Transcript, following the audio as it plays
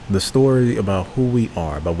The story about who we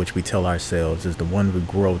are, by which we tell ourselves, is the one we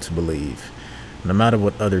grow to believe. No matter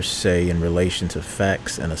what others say in relation to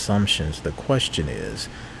facts and assumptions, the question is,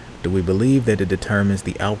 do we believe that it determines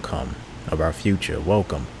the outcome of our future?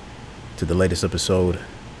 Welcome to the latest episode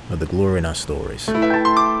of The Glory in Our Stories.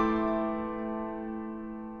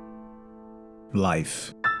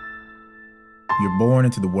 Life. You're born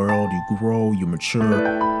into the world, you grow, you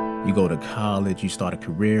mature, you go to college, you start a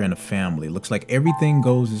career and a family. Looks like everything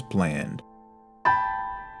goes as planned.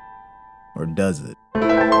 Or does it?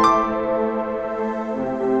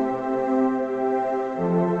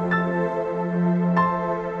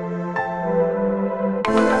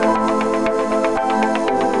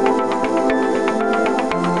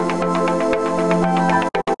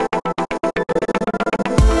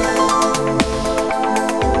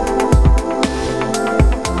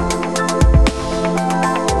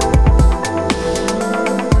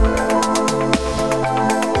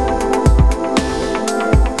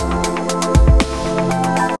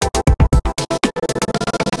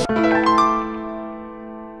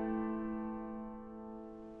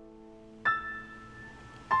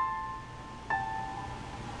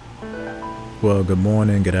 Well, good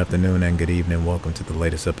morning, good afternoon, and good evening. Welcome to the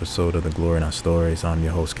latest episode of The Glory in Our Stories. I'm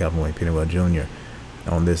your host, Calvin Wayne Pennywell Jr.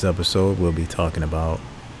 On this episode, we'll be talking about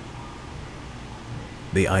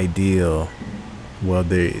the ideal,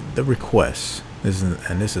 the request. This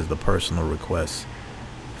is the personal request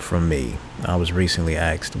from me. I was recently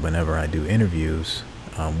asked whenever I do interviews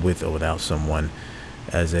with or without someone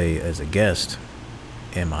as a guest,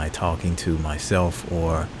 am I talking to myself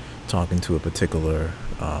or talking to a particular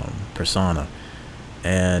persona?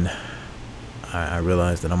 And I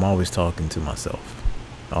realized that I'm always talking to myself,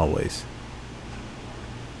 always.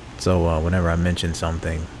 So whenever I mention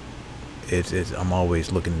something, I'm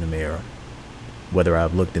always looking in the mirror. Whether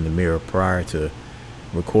I've looked in the mirror prior to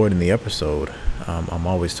recording the episode, I'm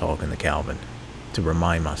always talking to Calvin to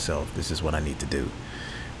remind myself this is what I need to do.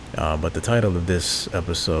 But the title of this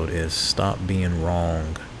episode is Stop Being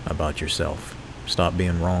Wrong About Yourself. Stop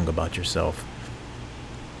being wrong about yourself.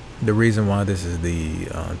 The reason why this is the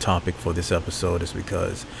topic for this episode is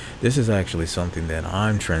because this is actually something that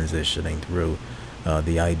I'm transitioning through.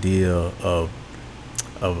 The idea of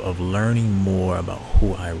learning more about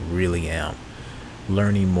who I really am.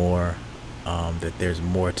 Learning more that there's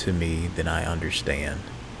more to me than I understand.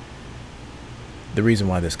 The reason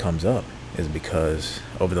why this comes up is because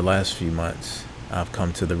over the last few months, I've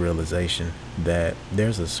come to the realization that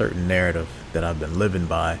there's a certain narrative that I've been living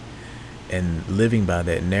by, and living by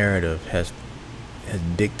that narrative has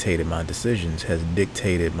dictated my decisions, has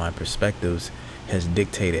dictated my perspectives, has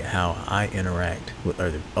dictated how I interact with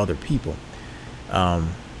other people.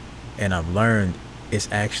 And I've learned it's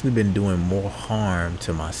actually been doing more harm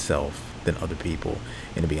to myself than other people.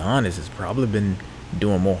 And to be honest, it's probably been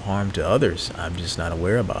doing more harm to others. I'm just not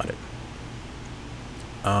aware about it.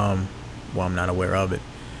 I'm not aware of it.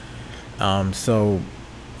 So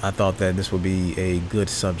I thought that this would be a good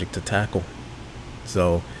subject to tackle.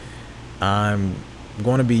 So I'm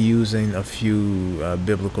going to be using a few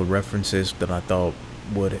biblical references that I thought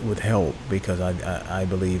would help, because I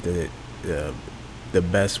believe that the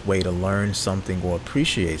best way to learn something or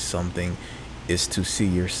appreciate something is to see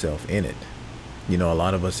yourself in it. You know, a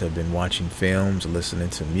lot of us have been watching films, listening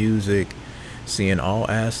to music, seeing all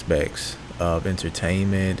aspects of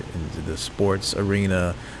entertainment and the sports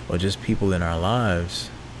arena, or just people in our lives.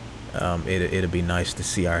 It'd be nice to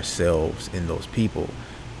see ourselves in those people,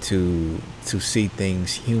 to see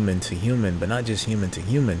things human to human, but not just human to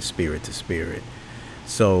human, spirit to spirit.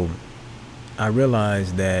 So I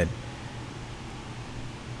realized that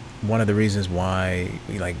one of the reasons why,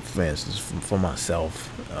 like, for instance, for myself,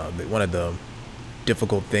 one of the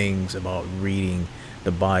difficult things about reading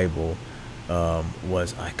the Bible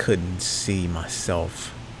was I couldn't see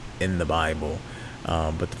myself in the Bible.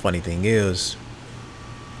 But the funny thing is,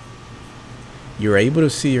 you're able to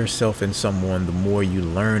see yourself in someone the more you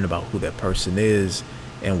learn about who that person is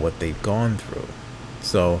and what they've gone through.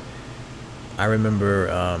 So I remember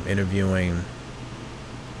interviewing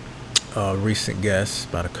a recent guest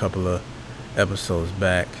about a couple of episodes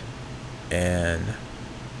back, and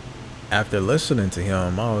after listening to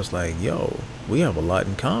him, I was like, yo, we have a lot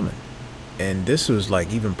in common. And this was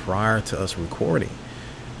like even prior to us recording.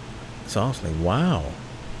 So I was like, wow,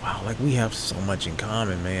 like we have so much in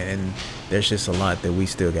common, man. And there's just a lot that we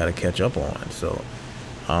still got to catch up on. So,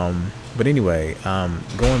 but anyway,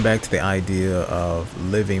 going back to the idea of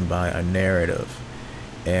living by a narrative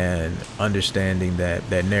and understanding that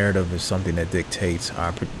that narrative is something that dictates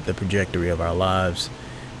the trajectory of our lives,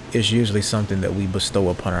 is usually something that we bestow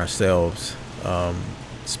upon ourselves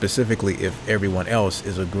specifically if everyone else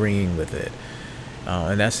is agreeing with it.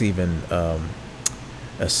 And that's even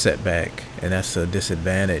a setback, and that's a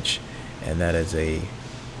disadvantage, and that is a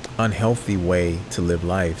unhealthy way to live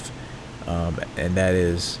life, and that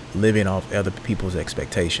is living off other people's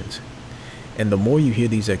expectations. And the more you hear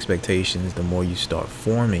these expectations, the more you start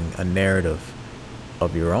forming a narrative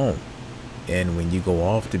of your own. And when you go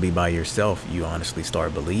off to be by yourself, you honestly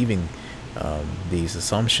start believing these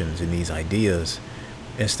assumptions and these ideas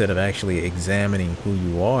instead of actually examining who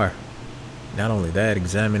you are. Not only that,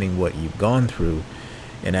 examining what you've gone through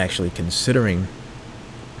and actually considering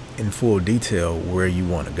in full detail where you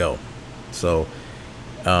want to go. So,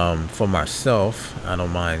 for myself, I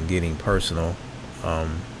don't mind getting personal.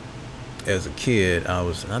 As a kid,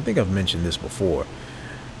 I think I've mentioned this before,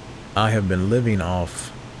 I have been living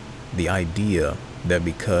off the idea that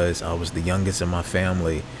because I was the youngest in my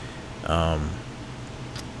family, that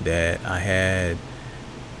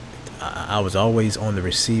I was always on the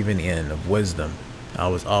receiving end of wisdom. I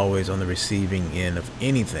was always on the receiving end of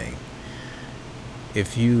anything.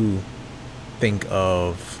 If you think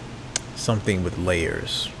of something with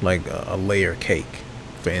layers, like a layer cake,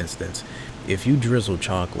 for instance, if you drizzle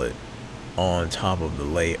chocolate on top of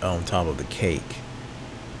the cake,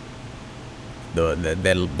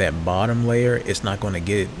 that bottom layer, it's not going to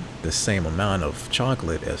get the same amount of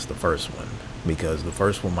chocolate as the first one, because the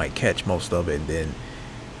first one might catch most of it, then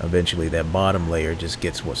eventually that bottom layer just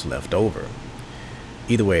gets what's left over.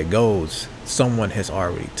 Either way it goes, someone has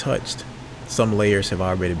already touched. Some layers have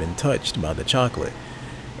already been touched by the chocolate,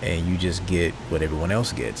 and you just get what everyone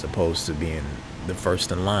else gets, opposed to being the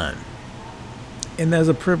first in line. And there's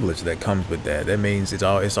a privilege that comes with that. That means it's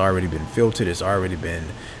already been filtered, it's already been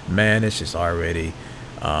managed, it's already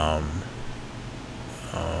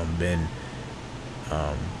been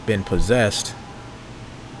possessed,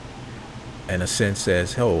 in a sense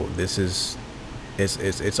as, oh, this is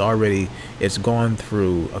it's gone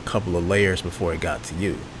through a couple of layers before it got to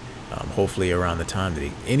you. Hopefully around the time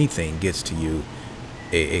that anything gets to you,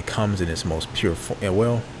 it comes in its most pure form.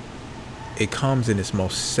 Well, it comes in its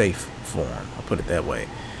most safe form, I'll put it that way.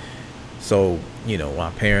 So,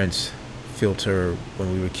 our parents filter,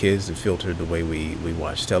 when we were kids, they filtered the way we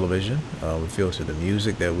watch television. We filter the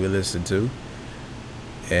music that we listen to.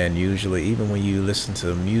 And usually, even when you listen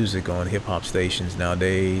to music on hip-hop stations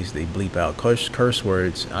nowadays, they bleep out curse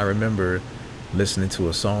words. I remember listening to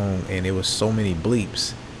a song, and it was so many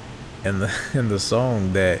bleeps in the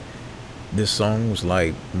song, that this song was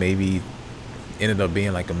like, maybe ended up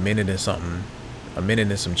being like a minute and some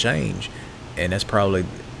change. And that's probably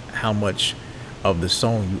how much of the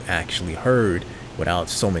song you actually heard without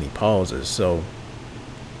so many pauses. So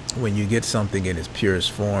when you get something in its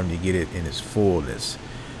purest form, you get it in its fullness.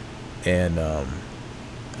 And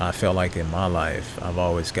I felt like in my life, I've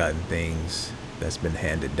always gotten things that's been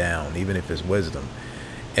handed down, even if it's wisdom.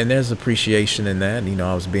 And there's appreciation in that.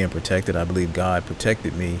 I was being protected. I believe God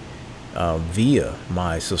protected me via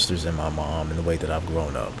my sisters and my mom in the way that I've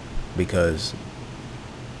grown up, because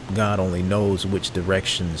God only knows which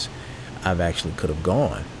directions I've actually could have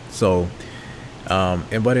gone. So,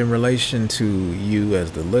 but in relation to you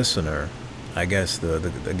as the listener, I guess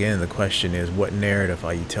the question is, what narrative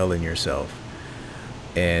are you telling yourself?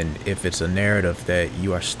 And if it's a narrative that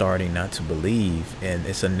you are starting not to believe, and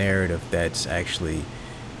it's a narrative that's actually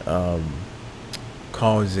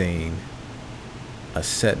causing a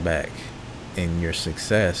setback in your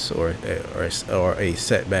success, or a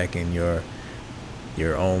setback in your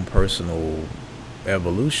own personal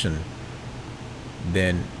evolution,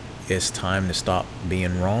 then it's time to stop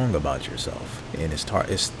being wrong about yourself, and it's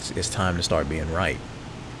time to start being right.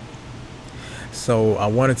 So I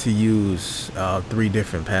wanted to use 3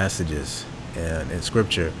 different passages in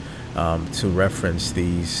scripture to reference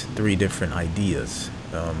these 3 different ideas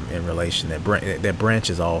in relation that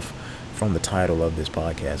branches off from the title of this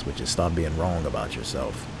podcast, which is Stop Being Wrong About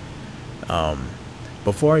Yourself.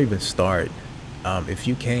 Before I even start, if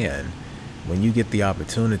you can, when you get the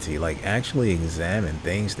opportunity, actually examine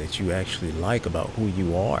things that you actually like about who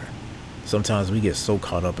you are. Sometimes we get so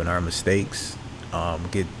caught up in our mistakes,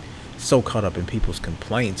 get so caught up in people's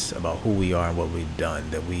complaints about who we are and what we've done,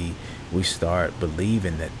 that we start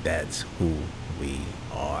believing that that's who we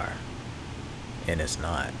are. And it's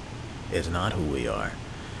not who we are.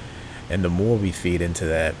 And the more we feed into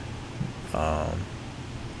that,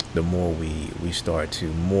 the more we start to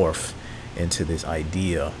morph into this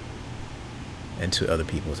idea, into other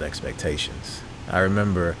people's expectations. I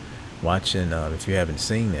remember watching, if you haven't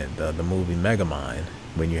seen it, the movie Megamind,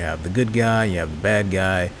 when you have the good guy, you have the bad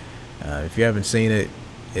guy. If you haven't seen it,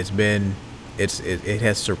 it's been it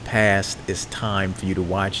has surpassed its time for you to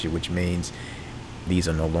watch it, which means these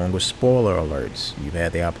are no longer spoiler alerts. You've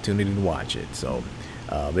had the opportunity to watch it. So,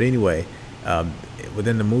 but anyway, um,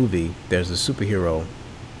 within the movie, there's a superhero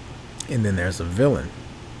and then there's a villain,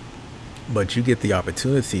 but you get the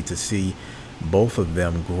opportunity to see both of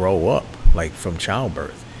them grow up, like from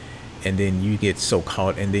childbirth, and then you get so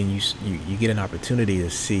caught, and then you get an opportunity to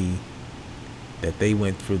see that they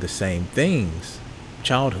went through the same things,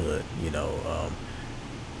 childhood,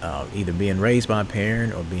 either being raised by a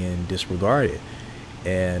parent or being disregarded,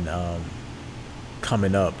 and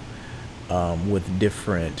coming up with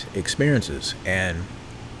different experiences. And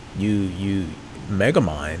you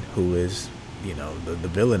Megamind, who is the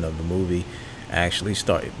villain of the movie, actually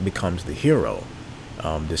becomes the hero,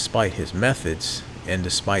 despite his methods and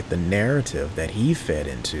despite the narrative that he fed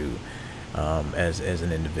into, as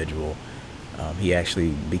an individual. He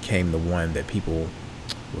actually became the one that people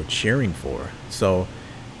were cheering for. So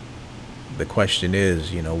the question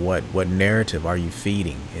is, what narrative are you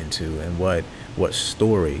feeding into, and what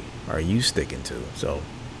story are you sticking to? So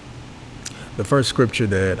the first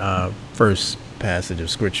passage of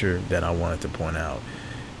scripture that I wanted to point out,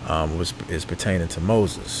 is pertaining to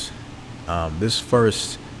Moses. This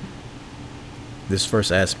first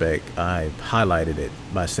aspect, I highlighted it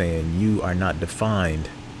by saying you are not defined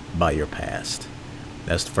by your past.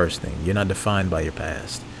 That's the first thing. You're not defined by your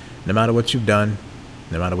past. No matter what you've done,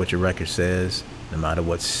 no matter what your record says, no matter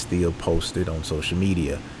what's still posted on social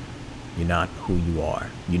media, you're not who you are.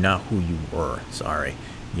 You're not who you were. Sorry.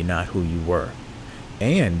 You're not who you were.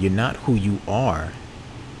 And you're not who you are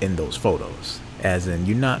in those photos. As in,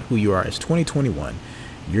 you're not who you are. It's 2021.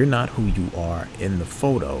 You're not who you are in the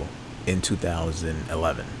photo in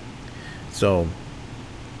 2011. So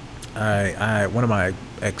I one of my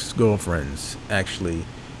ex-girlfriends, actually,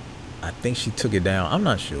 I think she took it down. I'm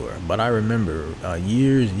not sure, but I remember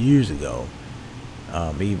years ago,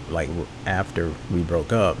 after we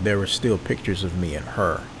broke up, there were still pictures of me and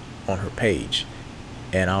her on her page,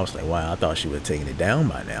 and I was like, wow, I thought she would have taken it down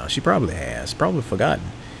by now. She probably has, probably forgotten,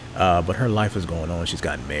 but her life is going on. She's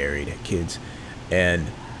gotten married, had kids, and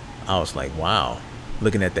I was like, wow,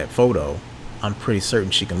 looking at that photo, I'm pretty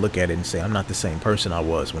certain she can look at it and say, I'm not the same person I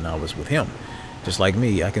was when I was with him. Just like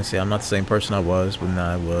me, I can say I'm not the same person I was when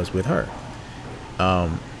I was with her.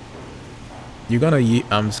 I'm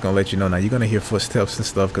just gonna let you know now. You're gonna hear footsteps and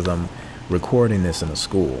stuff because I'm recording this in a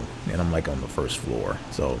school, and I'm like on the first floor,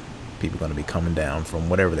 so people are gonna be coming down from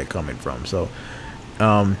whatever they're coming from. So,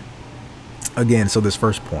 again, so this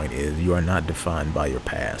first point is you are not defined by your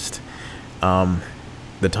past.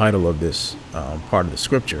 The title of this part of the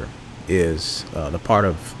scripture is the part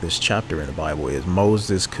of this chapter in the Bible is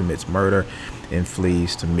Moses commits murder and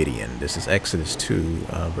flees to Midian. This is Exodus 2,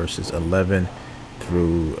 verses 11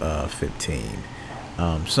 through 15.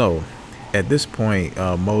 So at this point,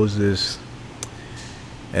 Moses,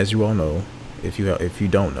 as you all know, if you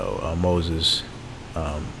don't know, Moses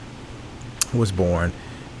was born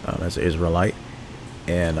as an Israelite,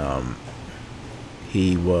 and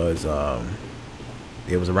he was.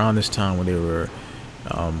 It was around this time when they were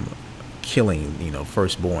killing,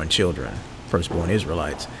 firstborn children, firstborn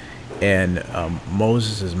Israelites, and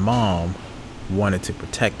Moses' mom wanted to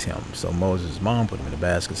protect him. So Moses' mom put him in a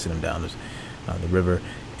basket, sent him down the river,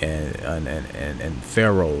 and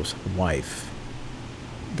Pharaoh's wife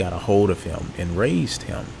got a hold of him and raised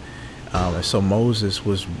him. And so Moses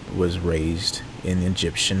was raised in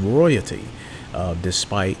Egyptian royalty,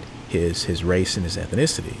 despite his race and his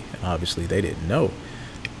ethnicity. And obviously, they didn't know.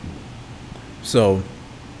 So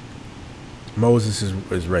Moses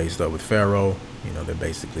is raised up with Pharaoh. They're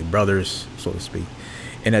basically brothers, so to speak.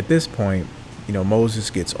 And at this point,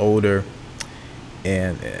 Moses gets older,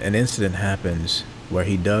 and an incident happens where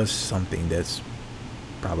he does something that's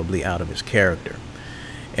probably out of his character.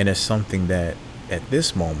 And it's something that, at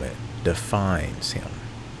this moment, defines him.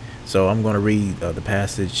 So I'm going to read the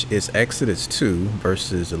passage. It's Exodus 2,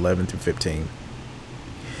 verses 11 through 15.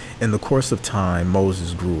 In the course of time,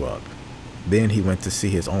 Moses grew up. Then he went to see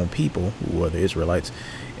his own people, who were the Israelites,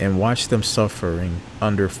 and watched them suffering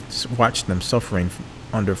under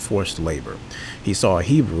forced labor. He saw a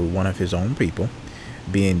Hebrew, one of his own people,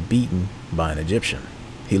 being beaten by an Egyptian.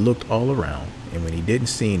 He looked all around, and when he didn't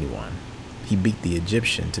see anyone, he beat the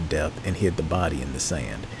Egyptian to death and hid the body in the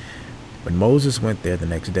sand. When Moses went there the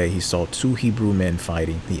next day, he saw two Hebrew men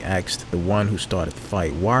fighting. He asked the one who started the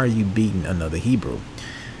fight, "Why are you beating another Hebrew?"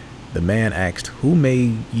 The man asked, "Who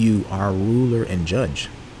made you our ruler and judge?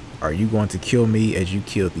 Are you going to kill me as you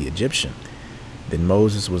killed the Egyptian?" Then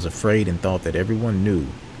Moses was afraid and thought that everyone knew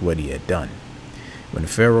what he had done. When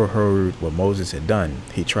Pharaoh heard what Moses had done,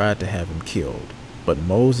 he tried to have him killed. But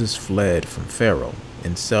Moses fled from Pharaoh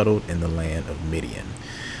and settled in the land of Midian.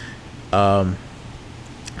 Um,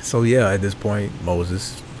 so yeah, at this point,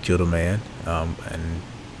 Moses killed a man, and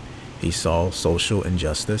he saw social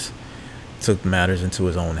injustice, took matters into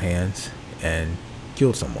his own hands, and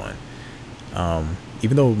killed someone.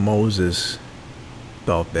 Even though Moses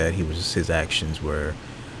thought that his actions were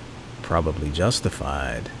probably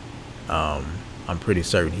justified, I'm pretty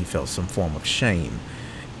certain he felt some form of shame.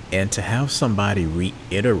 And to have somebody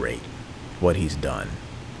reiterate what he's done,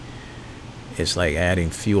 it's like adding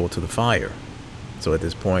fuel to the fire. So at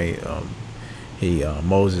this point, he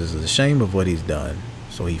Moses is ashamed of what he's done,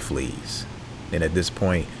 so he flees. And at this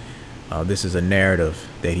point, this is a narrative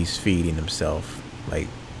that he's feeding himself. Like,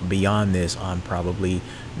 beyond this, I'm probably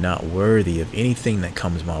not worthy of anything that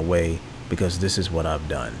comes my way because this is what I've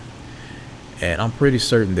done. And I'm pretty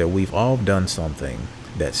certain that we've all done something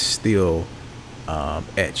that's still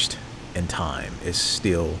etched in time. It's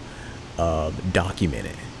still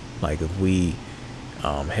documented. Like if we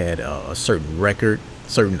had a certain record,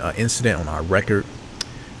 certain incident on our record,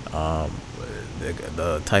 um,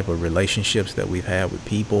 the type of relationships that we've had with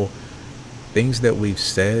people, things that we've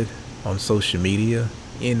said on social media,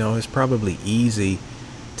 it's probably easy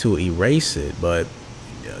to erase it, but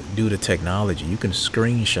due to technology, you can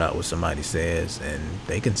screenshot what somebody says and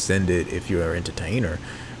they can send it. If you're an entertainer,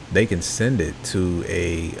 they can send it to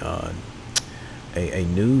a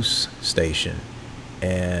news station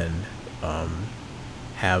and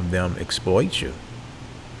have them exploit you.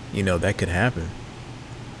 That could happen.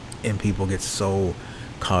 And people get so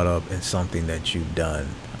caught up in something that you've done.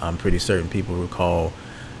 I'm pretty certain people recall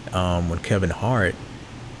when Kevin Hart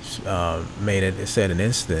said an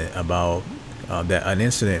incident about that an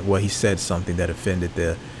incident where he said something that offended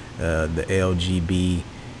the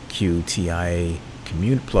LGBTQIA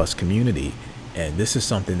plus community, and this is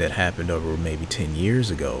something that happened over maybe 10 years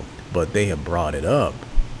ago, but they have brought it up,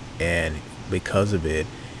 and because of it,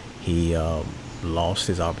 he lost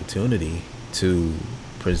his opportunity to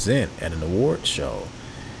present at an award show.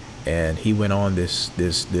 And he went on this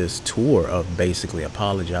tour of basically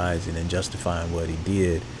apologizing and justifying what he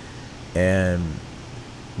did.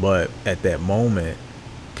 But at that moment,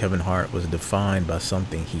 Kevin Hart was defined by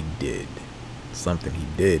something he did.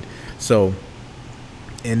 So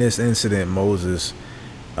in this incident, Moses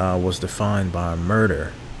was defined by a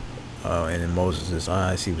murder. And in Moses'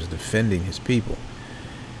 eyes, he was defending his people.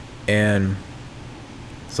 And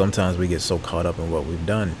sometimes we get so caught up in what we've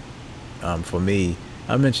done. For me,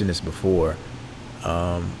 I mentioned this before.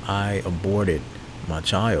 I aborted my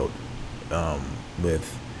child um,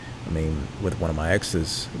 with, with one of my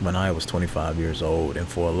exes when I was 25 years old, and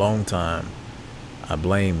for a long time, I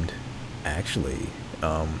blamed. Actually,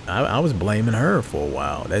 I was blaming her for a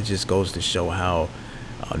while. That just goes to show how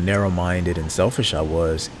narrow-minded and selfish I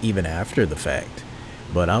was, even after the fact.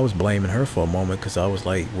 But I was blaming her for a moment because I was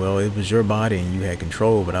like, well, it was your body and you had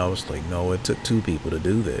control. But I was like, no, it took two people to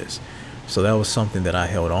do this. So that was something that I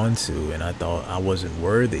held on to, and I thought I wasn't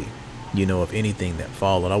worthy, of anything that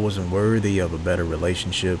followed. I wasn't worthy of a better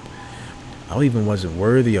relationship. I even wasn't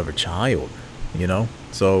worthy of a child,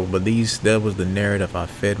 So, but that was the narrative I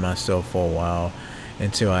fed myself for a while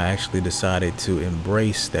until I actually decided to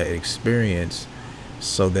embrace that experience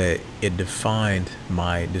so that it defined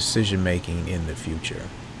my decision making in the future.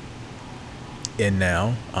 And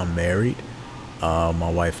now I'm married.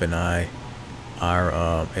 My wife and I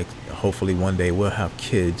are hopefully one day we'll have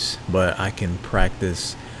kids, but I can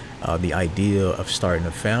practice the idea of starting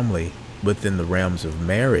a family within the realms of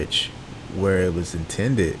marriage where it was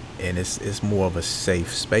intended, and it's more of a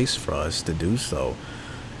safe space for us to do so.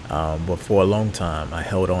 But for a long time, I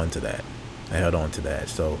held on to that.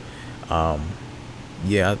 So,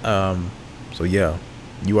 yeah. So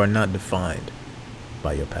you are not defined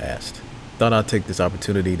by your past. Thought I'd take this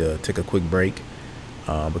opportunity to take a quick break,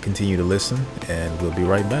 but continue to listen, and we'll be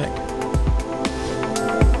right back.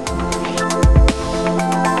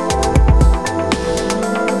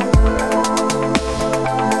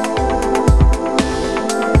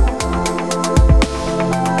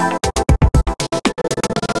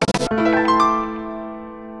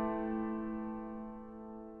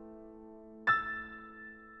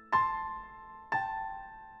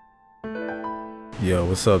 Yo,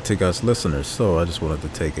 what's up, TikTok's listeners? So I just wanted to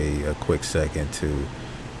take a quick second to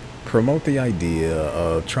promote the idea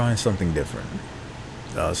of trying something different.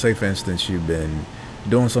 Say, for instance, you've been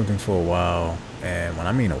doing something for a while, and when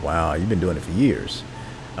I mean a while, you've been doing it for years.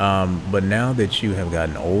 But now that you have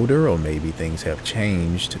gotten older, or maybe things have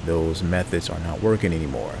changed, those methods are not working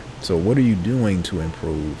anymore. So what are you doing to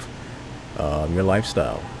improve your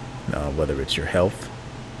lifestyle, whether it's your health,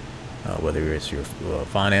 whether it's your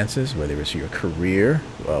finances, whether it's your career,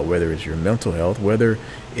 whether it's your mental health, whether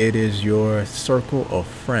it is your circle of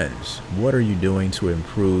friends. What are you doing to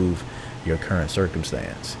improve your current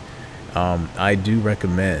circumstance? I do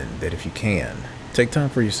recommend that if you can, take time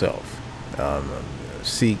for yourself, um,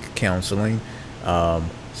 seek counseling,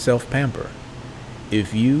 self pamper.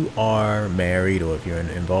 If you are married or if you're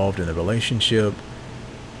involved in a relationship,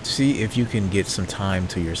 see if you can get some time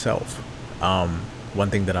to yourself. One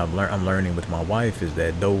thing that I'm learning with my wife is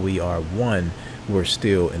that though we are one, we're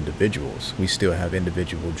still individuals. We still have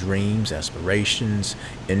individual dreams, aspirations,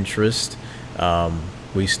 interests.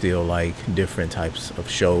 We still like different types of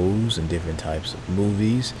shows and different types of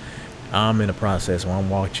movies. I'm in a process where I'm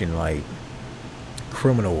watching like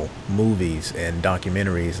criminal movies and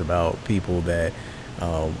documentaries about people that,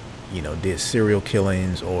 uh, did serial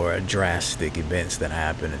killings or drastic events that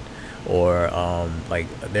happened. Or like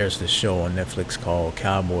there's this show on Netflix called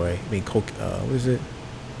what is it?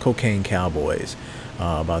 Cocaine Cowboys,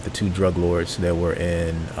 about the two drug lords that were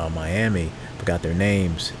in Miami. Forgot their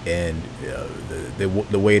names, and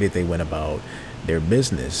the way that they went about their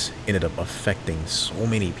business ended up affecting so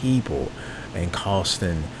many people and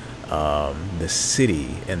costing the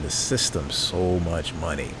city and the system so much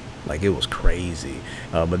money. Like it was crazy.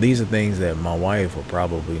 But these are things that my wife will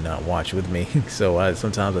probably not watch with me. So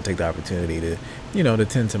sometimes I take the opportunity to, to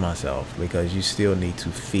tend to myself because you still need to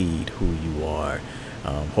feed who you are.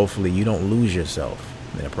 Hopefully you don't lose yourself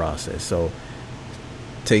in the process. So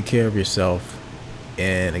take care of yourself.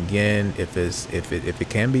 And again, if it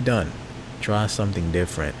can be done, try something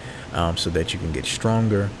different, so that you can get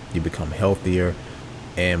stronger, you become healthier,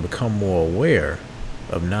 and become more aware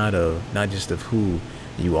of not just of who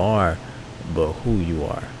you are, but who you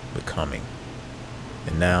are becoming.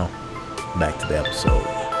 And now, back to the episode.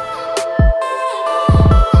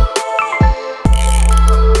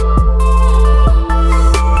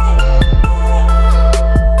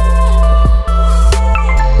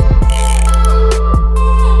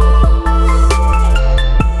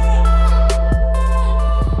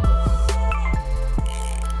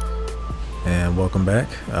 And welcome back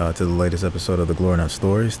to the latest episode of the Glory Not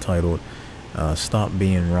Stories, titled Stop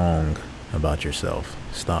Being Wrong About Yourself.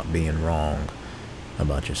 Stop being wrong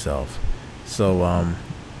about yourself. So,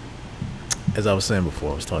 as I was saying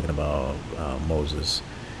before, I was talking about Moses.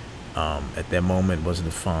 At that moment was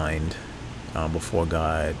defined before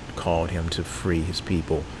God called him to free his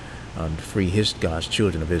people, to free God's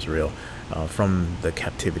children of Israel from the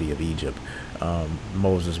captivity of Egypt.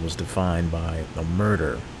 Moses was defined by a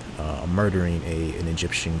murdering an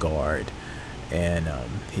Egyptian guard, and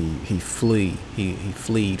he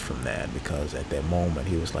fled from that because at that moment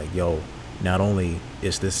he was like, yo, not only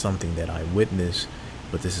is this something that I witnessed,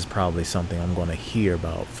 but this is probably something I'm going to hear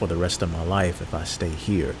about for the rest of my life if I stay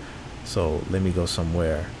here. So let me go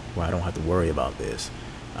somewhere where I don't have to worry about this.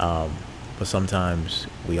 But sometimes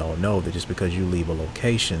we all know that just because you leave a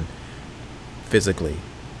location physically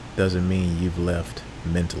doesn't mean you've left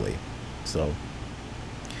mentally. So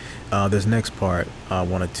this next part I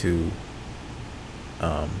wanted to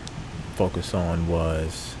focus on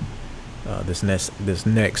was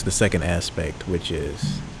the second aspect, which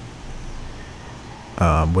is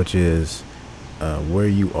where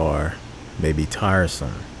you are may be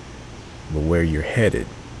tiresome, but where you're headed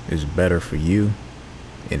is better for you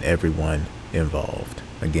and everyone involved.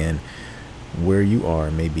 Again, where you are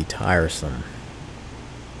may be tiresome,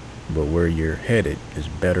 but where you're headed is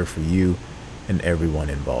better for you and everyone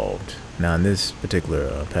involved. Now, in this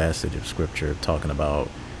particular passage of scripture, talking about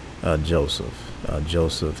Joseph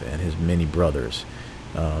and his many brothers.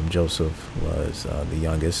 Joseph was the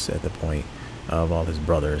youngest at the point of all his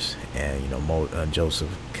brothers, and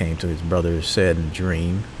Joseph came to his brothers, said in a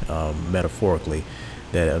dream, metaphorically,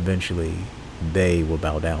 that eventually they will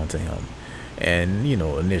bow down to him. And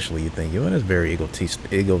initially you think, that's very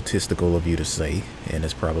egotistical of you to say, and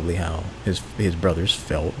it's probably how his brothers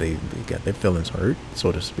felt. They got their feelings hurt,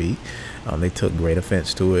 so to speak. They took great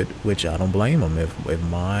offense to it, which I don't blame them. If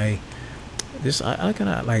I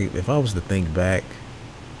was to think back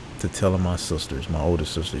to telling my sisters, my older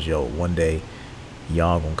sisters, yo, one day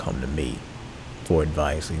y'all gonna come to me for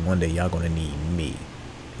advice, and one day y'all gonna need me.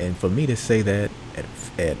 And for me to say that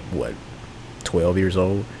at what, 12 years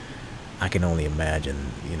old, I can only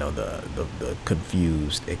imagine, the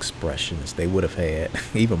confused expressions they would have had,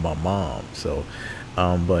 even my mom. So,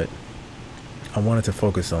 but I wanted to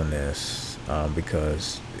focus on this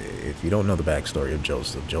because if you don't know the backstory of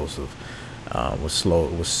Joseph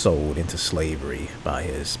was sold into slavery by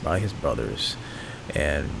his brothers.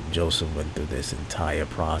 And Joseph went through this entire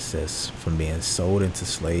process from being sold into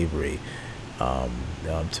slavery,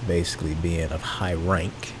 to basically being of high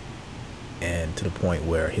rank, and to the point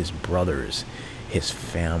where his brothers, his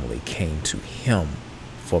family came to him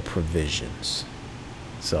for provisions.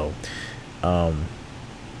 So, I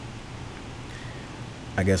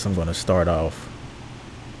guess I'm going to start off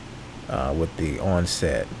with the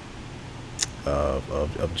onset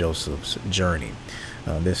of Joseph's journey.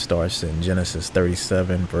 This starts in Genesis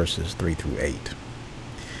 37, verses 3 through 8.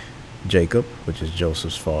 Jacob, which is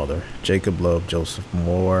Joseph's father, Jacob loved Joseph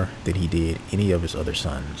more than he did any of his other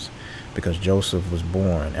sons, because Joseph was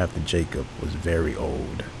born after Jacob was very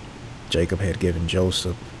old. Jacob had given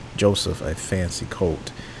Joseph a fancy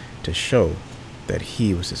coat to show that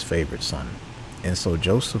he was his favorite son. And so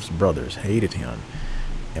Joseph's brothers hated him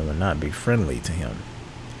and would not be friendly to him.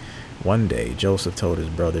 One day, Joseph told his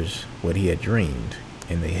brothers what he had dreamed,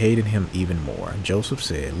 and they hated him even more. Joseph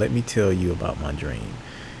said, "Let me tell you about my dream.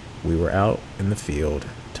 We were out in the field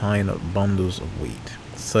tying up bundles of wheat.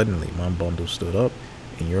 Suddenly, my bundle stood up,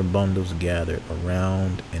 and your bundles gathered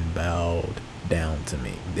around and bowed down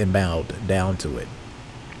to it."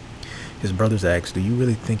 His brothers asked, "Do you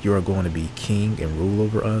really think you are going to be king and rule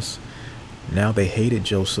over us?" Now they hated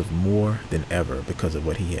Joseph more than ever because of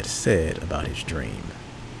what he had said about his dream.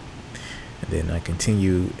 And then I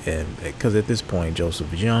continue, and because at this point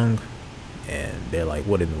Joseph was young, and they're like,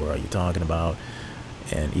 "What in the world are you talking about?"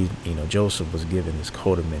 And Joseph was given this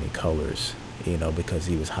coat of many colors, because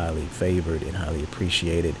he was highly favored and highly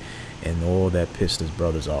appreciated, and all that pissed his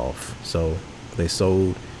brothers off. So they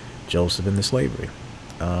sold Joseph into slavery.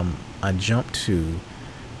 I jumped to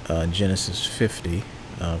Genesis 50,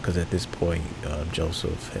 because at this point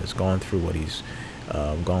Joseph has gone through what he's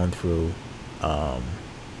gone through.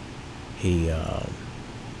 He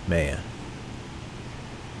man,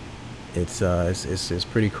 it's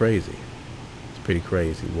pretty crazy. It's pretty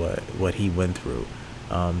crazy what he went through,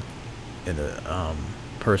 and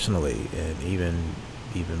personally, and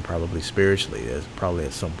even probably spiritually. As probably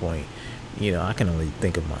at some point, I can only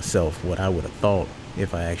think of myself what I would have thought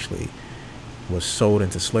if I actually was sold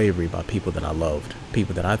into slavery by people that I loved,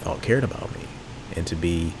 people that I thought cared about me, and to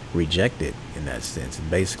be rejected in that sense and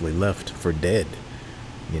basically left for dead.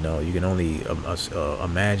 You can only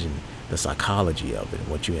imagine the psychology of it and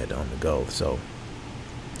what you had to undergo. So,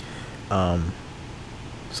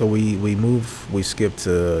 we skip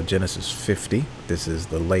to Genesis 50. This is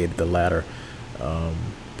the latter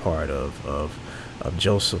part of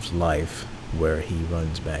Joseph's life, where he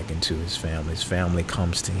runs back into his family. His family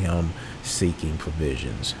comes to him seeking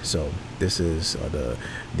provisions. So this is the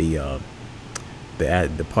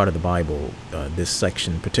part of the Bible. This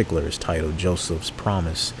section in particular is titled Joseph's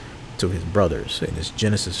Promise to His Brothers, and it's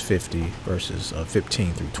Genesis 50, verses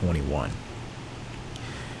 15 through 21.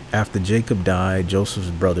 After Jacob died, Joseph's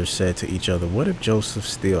brothers said to each other, "What if Joseph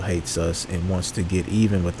still hates us and wants to get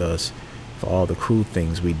even with us for all the cruel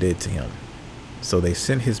things we did to him?" So they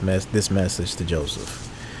sent this message to Joseph.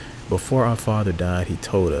 "Before our father died, he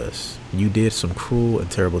told us, 'You did some cruel and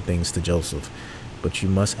terrible things to Joseph, but you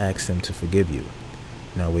must ask him to forgive you.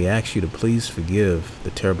 Now we ask you to please forgive the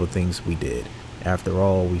terrible things we did. After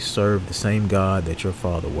all, we serve the same God that your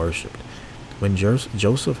father worshipped.' When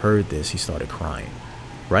Joseph heard this, he started crying.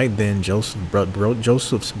 Right then,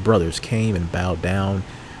 Joseph's brothers came and bowed down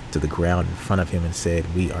to the ground in front of him and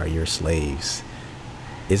said, 'We are your slaves.'"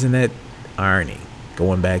 Isn't that irony?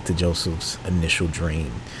 Going back to Joseph's initial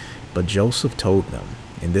dream. But Joseph told them,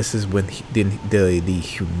 and this is when the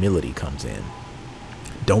humility comes in,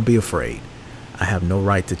 "Don't be afraid. I have no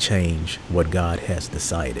right to change what God has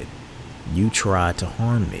decided. You tried to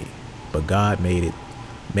harm me, but God made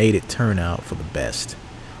it turn out for the best,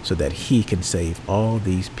 so that he can save all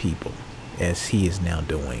these people, as he is now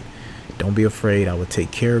doing. Don't be afraid. I will take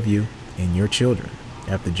care of you and your children."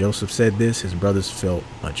 After Joseph said this, his brothers felt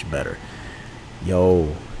much better.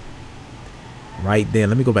 Right then,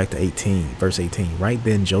 let me go back to 18, verse 18. Right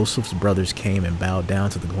then, Joseph's brothers came and bowed down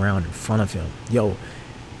to the ground in front of him.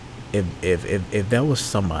 If that was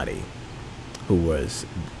somebody who was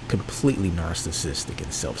completely narcissistic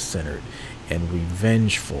and self-centered and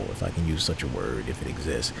revengeful, if I can use such a word, if it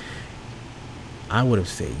exists, I would have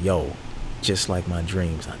said, just like my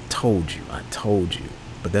dreams, I told you.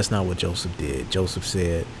 But that's not what Joseph did. Joseph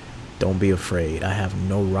said, "Don't be afraid. I have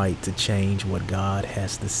no right to change what God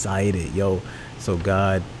has decided." So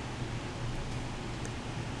God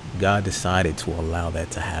decided to allow that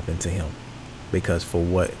to happen to him, because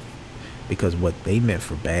what they meant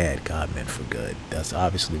for bad, God meant for good. That's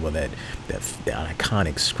obviously where that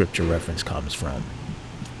iconic scripture reference comes from.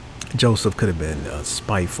 Joseph could have been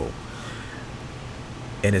spiteful,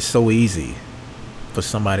 And it's so easy for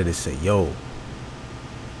somebody to say, yo,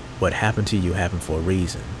 what happened to you happened for a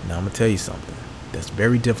reason. Now, I'm going to tell you something that's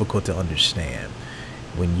very difficult to understand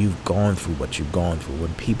when you've gone through what you've gone through,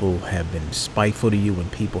 when people have been spiteful to you, when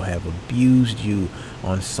people have abused you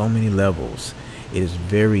on so many levels. It is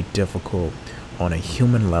very difficult on a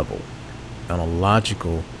human level, on a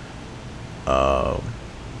logical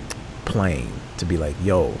plane, to be like,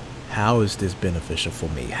 yo, how is this beneficial for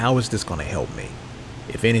me? How is this going to help me?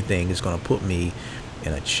 If anything, it's going to put me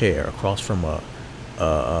in a chair across from a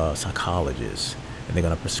psychologist, and they're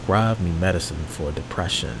going to prescribe me medicine for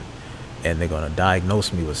depression, and they're going to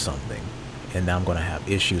diagnose me with something, and now I'm going to have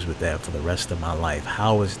issues with that for the rest of my life.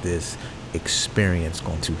 How is this experience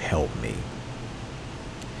going to help me?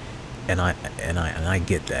 And I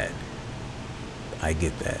get that. I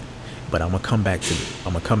get that. But I'm gonna come back to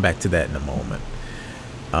that in a moment.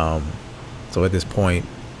 So at this point,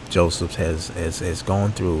 Joseph has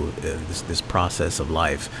gone through this process of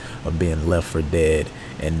life of being left for dead,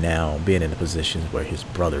 and now being in a position where his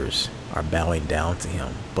brothers are bowing down to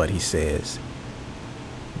him. But he says,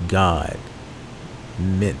 God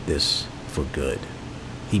meant this for good.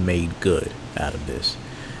 He made good out of this.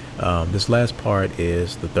 This last part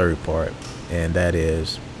is the third part, and that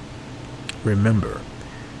is, remember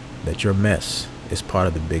that your mess is part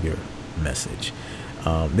of the bigger message.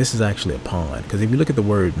 This is actually a pun, because if you look at the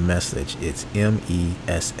word message, it's MESSAGE.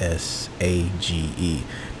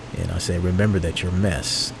 And I say, remember that your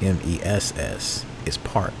mess, MESS, is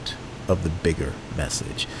part of the bigger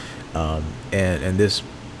message. And this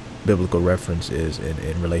biblical reference is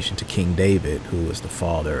in relation to King David, who is the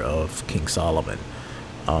father of King Solomon,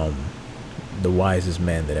 the wisest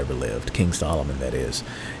man that ever lived, King Solomon, that is.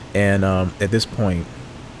 And at this point,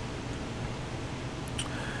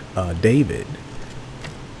 David,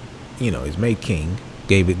 he's made king.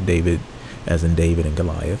 David, as in David and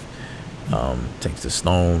Goliath, takes the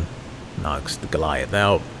stone, knocks the Goliath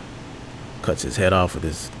out, cuts his head off with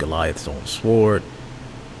his Goliath's own sword,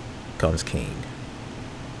 becomes king.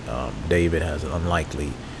 David has an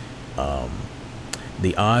unlikely,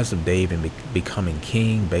 the odds of David becoming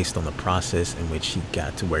king based on the process in which he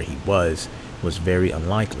got to where he was very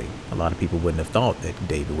unlikely. A lot of people wouldn't have thought that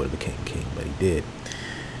David would have became king, but he did.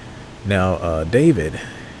 Now, David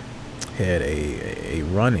had a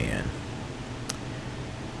run-in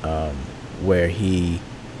where he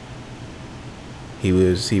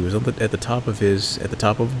was at the top of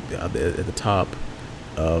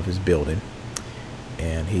his building,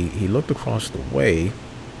 and he looked across the way,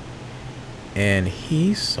 and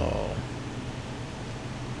he saw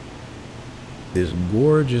this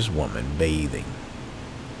gorgeous woman bathing,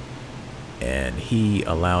 and he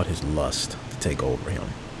allowed his lust to take over him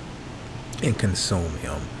and consume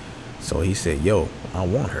him. So he said, yo, I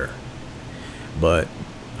want her. But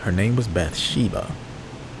her name was Bathsheba.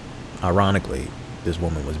 Ironically, this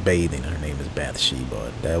woman was bathing, and her name is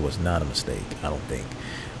Bathsheba. That was not a mistake, I don't think.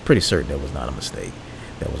 Pretty certain that was not a mistake.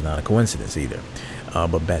 That was not a coincidence either.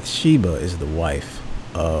 But Bathsheba is the wife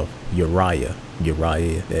of Uriah.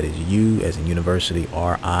 Uriah, that is U as in university,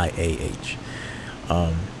 RIAH.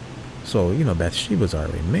 So, Bathsheba's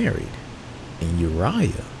already married, and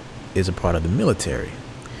Uriah is a part of the military.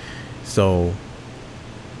 So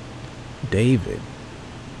David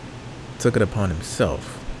took it upon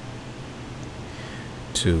himself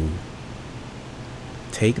to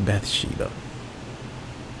take Bathsheba.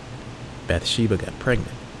 Bathsheba got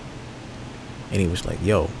pregnant, and he was like,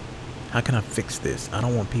 yo, how can I fix this? I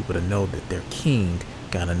don't want people to know that their king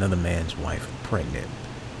got another man's wife pregnant.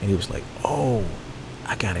 And he was like, oh,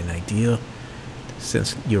 I got an idea.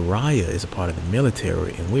 Since Uriah is a part of the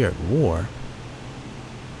military and we're at war,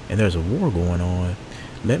 and there's a war going on,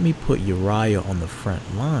 let me put Uriah on the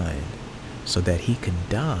front line so that he can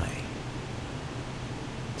die.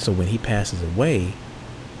 So when he passes away,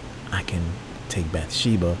 I can take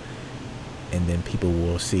Bathsheba, and then people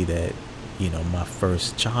will see that, my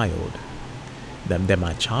first child, that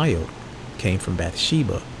my child came from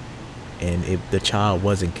Bathsheba. And if the child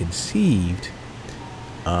wasn't conceived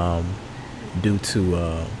due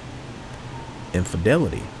to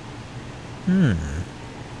infidelity,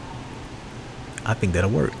 I think that'll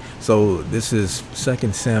work. So this is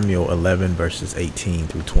 2 Samuel 11 verses 18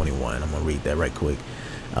 through 21. I'm going to read that right quick.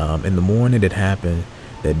 In the morning it happened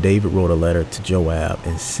that David wrote a letter to Joab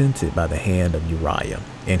and sent it by the hand of Uriah.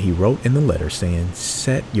 And he wrote in the letter saying,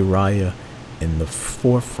 set Uriah in the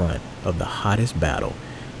forefront of the hottest battle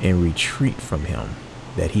and retreat from him,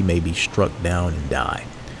 that he may be struck down and die.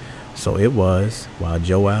 So it was, while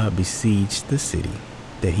Joab besieged the city,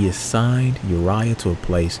 that he assigned Uriah to a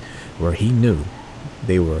place where he knew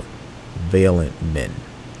they were valiant men.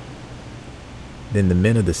 Then the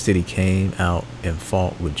men of the city came out and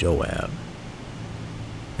fought with Joab.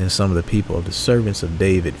 And some of the people of the servants of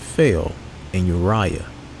David fell, and Uriah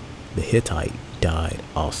the Hittite died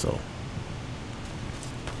also.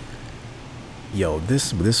 Yo,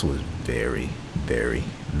 this was very, very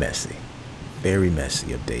messy. Very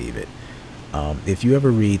messy of David. If you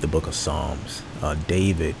ever read the book of Psalms,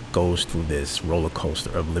 David goes through this roller coaster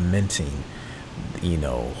of lamenting,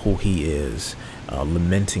 who he is,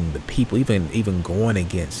 lamenting the people, even going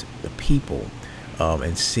against the people,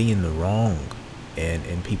 and seeing the wrong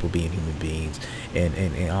and people being human beings,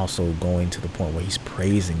 and also going to the point where he's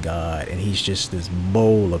praising God, and he's just this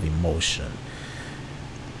bowl of emotion.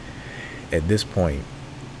 At this point,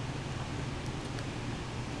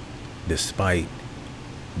 despite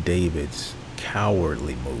David's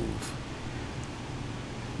cowardly move,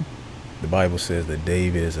 the Bible says that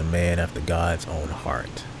David is a man after God's own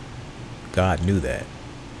heart. God knew that.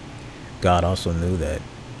 God also knew that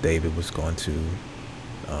David was going to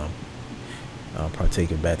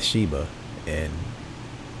partake of Bathsheba and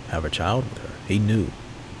have a child with her. He knew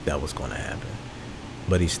that was going to happen,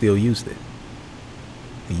 but he still used it.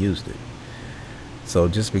 He used it. So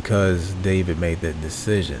just because David made that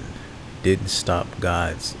decision didn't stop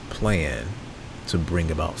God's plan to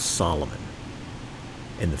bring about Solomon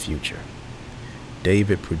in the future.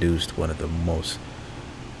 David produced one of the most,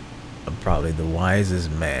 probably the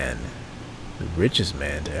wisest man, the richest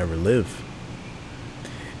man to ever live.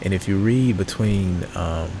 And if you read between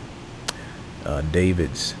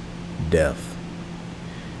David's death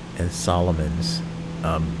and Solomon's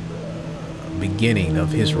beginning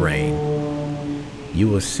of his reign, you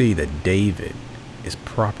will see that David is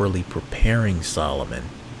properly preparing Solomon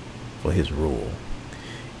for his rule.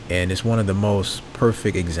 And it's one of the most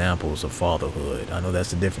perfect examples of fatherhood. I know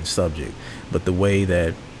that's a different subject, but the way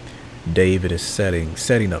that David is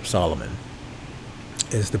setting up Solomon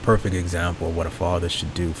is the perfect example of what a father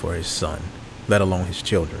should do for his son, let alone his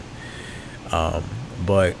children.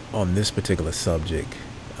 But on this particular subject,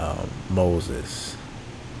 Moses,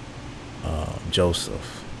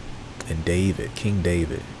 Joseph, and David, King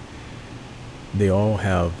David, they all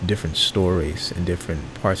have different stories and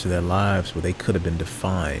different parts of their lives where they could have been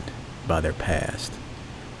defined by their past,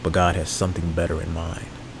 but God has something better in mind.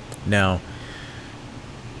 Now,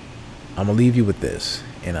 I'm gonna leave you with this,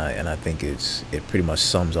 and I think it pretty much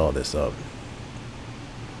sums all this up.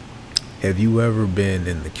 Have you ever been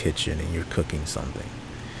in the kitchen and you're cooking something,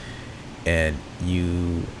 and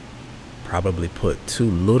you probably put too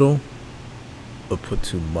little or put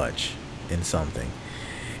too much in something?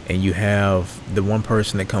 And you have the one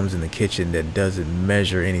person that comes in the kitchen that doesn't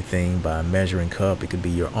measure anything by a measuring cup. It could be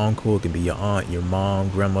your uncle, it could be your aunt, your mom,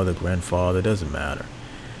 grandmother, grandfather, it doesn't matter.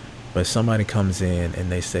 But somebody comes in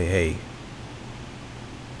and they say, hey,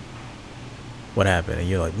 what happened? And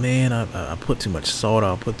you're like, man, I put too much salt,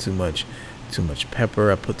 I put too much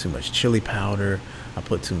pepper, I put too much chili powder, I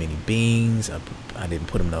put too many beans, I didn't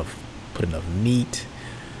put enough meat.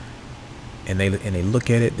 And they look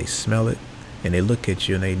at it, they smell it, and they look at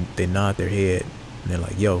you and they nod their head and they're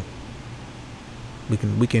like, yo, we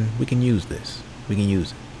can use this. We can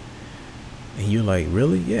use it. And you're like,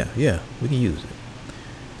 really? Yeah, we can use it.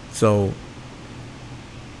 So,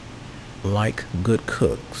 like good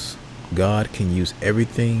cooks, God can use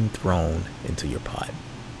everything thrown into your pot.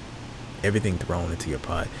 Everything thrown into your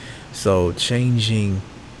pot. So speaking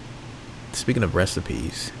of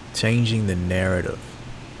recipes, changing the narrative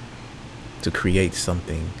to create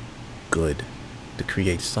something good, to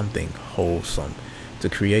create something wholesome, to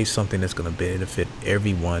create something that's going to benefit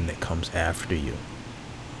everyone that comes after you.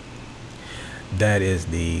 That is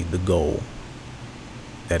the goal.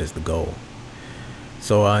 That is the goal.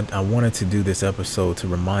 So I wanted to do this episode to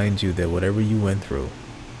remind you that whatever you went through,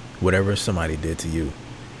 whatever somebody did to you,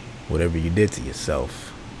 whatever you did to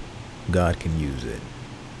yourself, God can use it.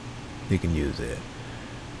 He can use it.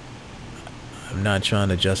 I'm not trying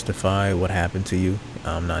to justify what happened to you.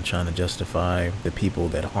 I'm not trying to justify the people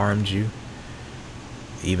that harmed you,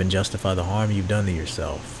 even justify the harm you've done to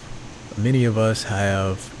yourself. Many of us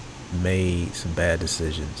have made some bad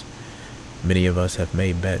decisions. Many of us have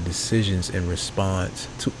made bad decisions in response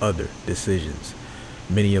to other decisions.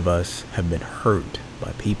 Many of us have been hurt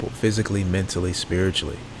by people physically, mentally,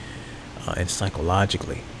 spiritually, and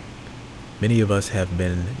psychologically. Many of us have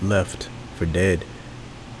been left for dead,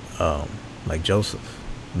 like Joseph.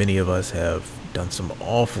 Many of us have done some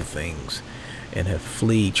awful things and have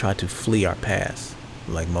tried to flee our past,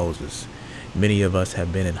 like Moses. Many of us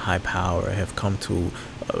have been in high power, have come to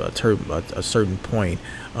a certain point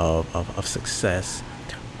of success,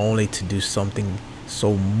 only to do something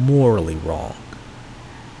so morally wrong.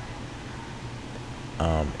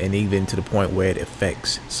 and even to the point where it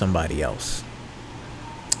affects somebody else.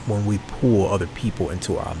 When we pull other people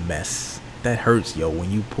into our mess, that hurts, yo.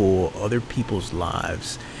 When you pull other people's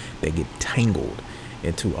lives, they get tangled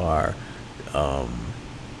into our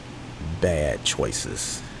bad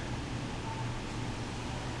choices.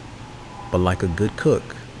 But like a good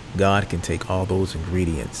cook, God can take all those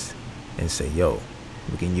ingredients and say, yo,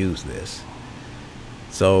 we can use this.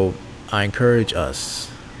 So I encourage us,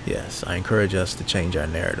 yes, I encourage us to change our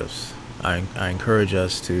narratives. I encourage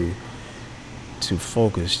us to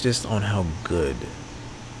focus just on how good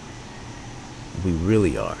we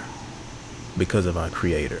really are because of our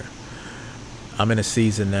Creator. I'm in a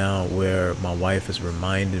season now where my wife is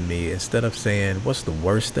reminding me, instead of saying, what's the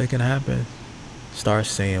worst that can happen? Start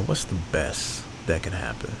saying, what's the best that can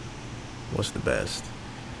happen? What's the best?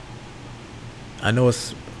 I know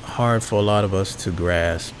it's hard for a lot of us to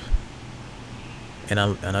grasp. And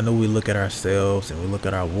I know we look at ourselves and we look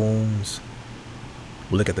at our wounds.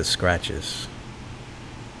 We look at the scratches.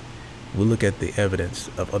 We look at the evidence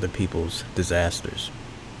of other people's disasters,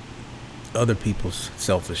 other people's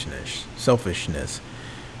selfishness,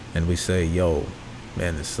 and we say, yo,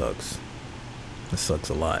 man, this sucks. This sucks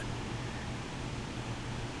a lot.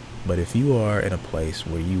 But if you are in a place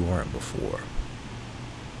where you weren't before,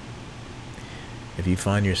 if you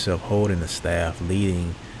find yourself holding the staff,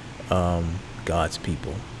 leading God's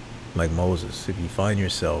people, like Moses, if you find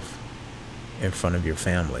yourself in front of your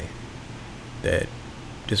family that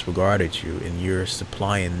disregarded you and you're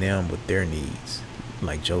supplying them with their needs,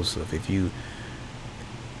 like Joseph, if you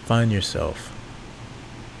find yourself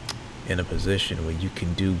in a position where you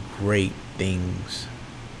can do great things,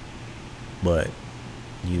 but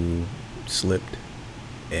you slipped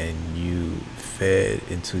and you fed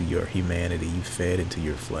into your humanity, you fed into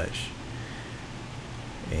your flesh,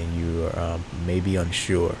 and you are maybe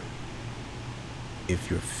unsure if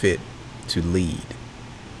you're fit to lead.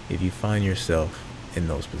 If you find yourself in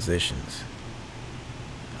those positions,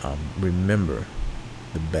 remember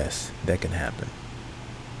the best that can happen,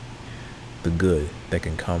 the good that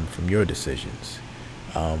can come from your decisions,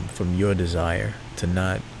 from your desire to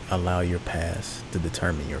not allow your past to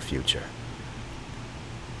determine your future.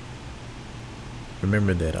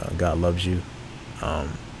 Remember that God loves you.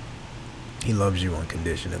 He loves you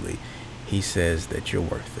unconditionally. He says that you're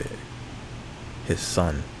worth it. His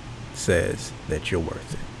Son says that you're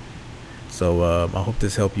worth it. So I hope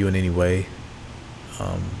this helped you in any way.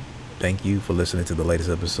 Thank you for listening to the latest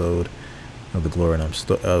episode of the Glory in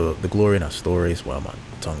Our Stories. Wow, my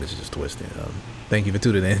tongue is just twisting. Thank you for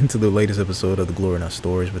tuning in to the latest episode of the Glory in Our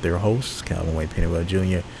Stories with your host, Calvin Wayne Pennywell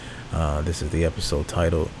Jr. This is the episode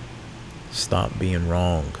titled Stop Being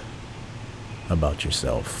Wrong About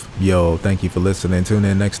Yourself. Yo, thank you for listening. Tune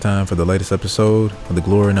in next time for the latest episode of the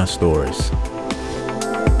Glory in Our Stories.